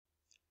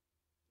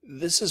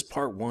This is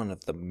part one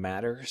of the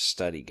Matter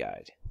Study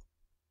Guide.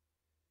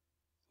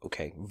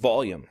 Okay,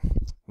 volume.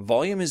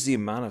 Volume is the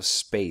amount of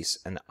space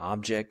an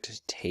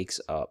object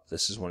takes up.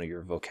 This is one of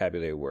your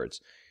vocabulary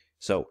words.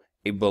 So,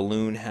 a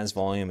balloon has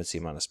volume. It's the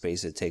amount of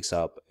space it takes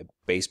up. A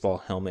baseball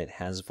helmet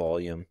has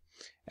volume.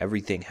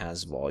 Everything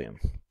has volume.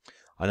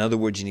 Another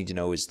word you need to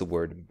know is the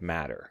word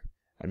matter.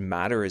 And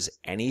matter is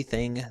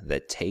anything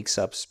that takes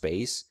up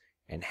space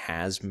and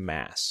has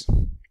mass.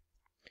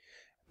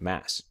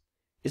 Mass.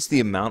 It's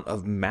the amount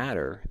of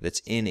matter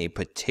that's in a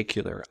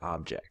particular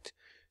object.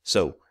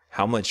 So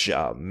how much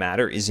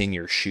matter is in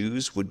your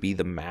shoes would be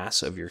the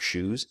mass of your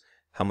shoes.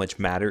 How much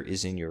matter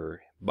is in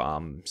your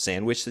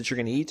sandwich that you're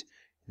going to eat?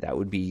 That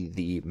would be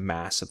the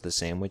mass of the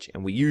sandwich.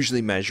 And we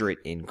usually measure it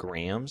in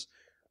grams,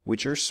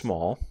 which are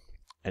small,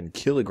 and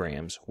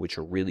kilograms, which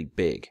are really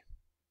big.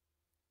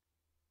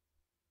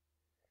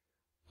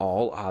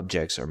 All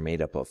objects are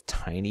made up of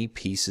tiny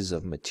pieces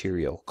of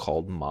material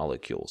called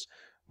molecules.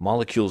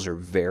 Molecules are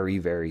very,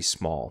 very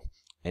small,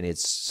 and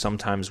it's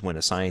sometimes when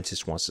a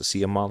scientist wants to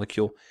see a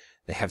molecule,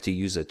 they have to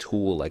use a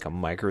tool like a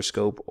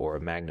microscope or a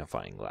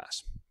magnifying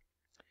glass.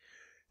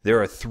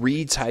 There are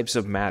three types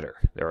of matter.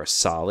 There are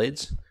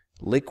solids,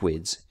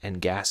 liquids,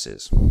 and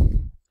gases.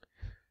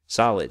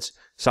 Solids.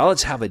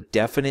 Solids have a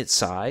definite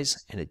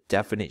size and a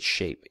definite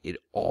shape. It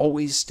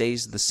always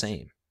stays the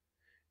same.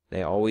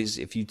 They always,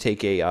 if you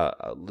take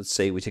let's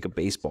say we take a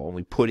baseball and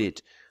we put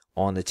it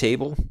on the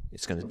table,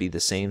 it's going to be the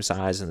same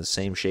size and the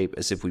same shape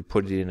as if we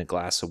put it in a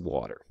glass of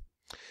water.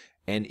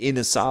 And in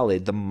a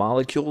solid, the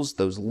molecules,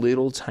 those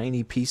little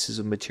tiny pieces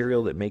of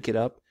material that make it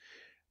up,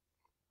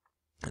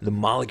 the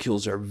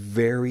molecules are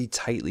very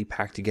tightly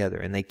packed together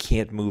and they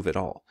can't move at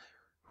all.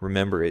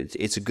 Remember,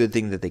 it's a good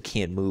thing that they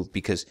can't move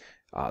because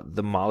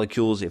the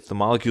molecules, if the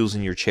molecules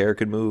in your chair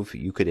could move,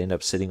 you could end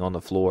up sitting on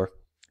the floor,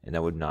 and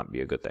that would not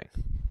be a good thing.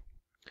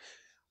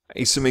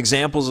 Some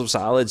examples of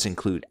solids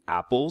include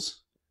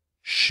apples,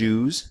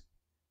 shoes,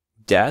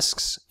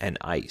 desks, and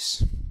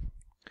ice.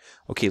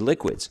 Okay,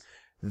 liquids.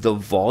 The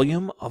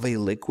volume of a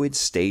liquid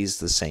stays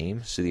the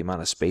same, so the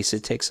amount of space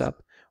it takes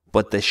up,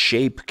 but the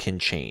shape can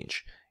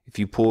change. If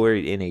you pour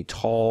it in a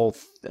tall,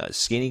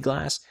 skinny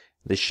glass,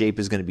 the shape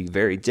is going to be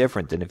very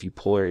different than if you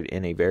pour it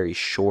in a very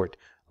short,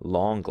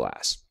 long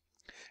glass.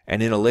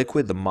 And in a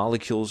liquid, the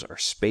molecules are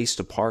spaced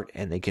apart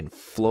and they can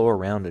flow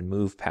around and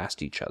move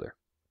past each other.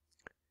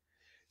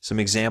 Some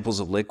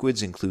examples of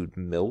liquids include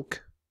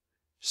milk,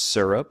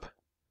 syrup,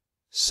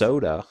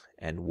 soda,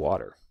 and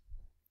water.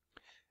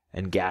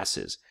 And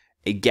gases.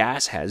 A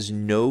gas has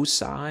no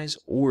size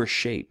or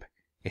shape.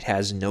 It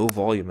has no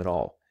volume at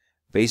all.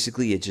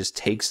 Basically, it just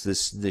takes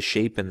the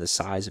shape and the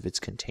size of its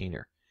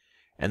container.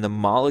 And the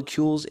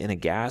molecules in a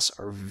gas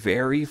are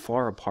very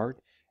far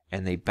apart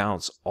and they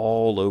bounce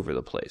all over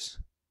the place.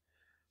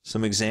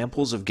 Some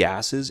examples of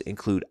gases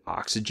include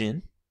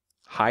oxygen,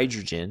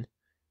 hydrogen,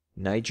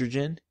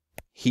 nitrogen,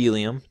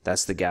 helium,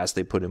 that's the gas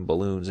they put in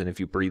balloons, and if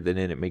you breathe it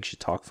in, it makes you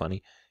talk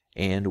funny,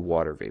 and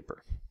water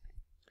vapor.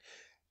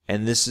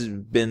 And this has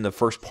been the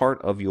first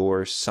part of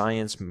your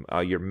science,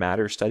 your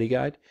matter study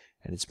guide,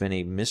 and it's been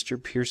a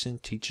Mr. Pearson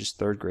Teaches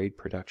Third Grade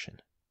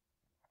production.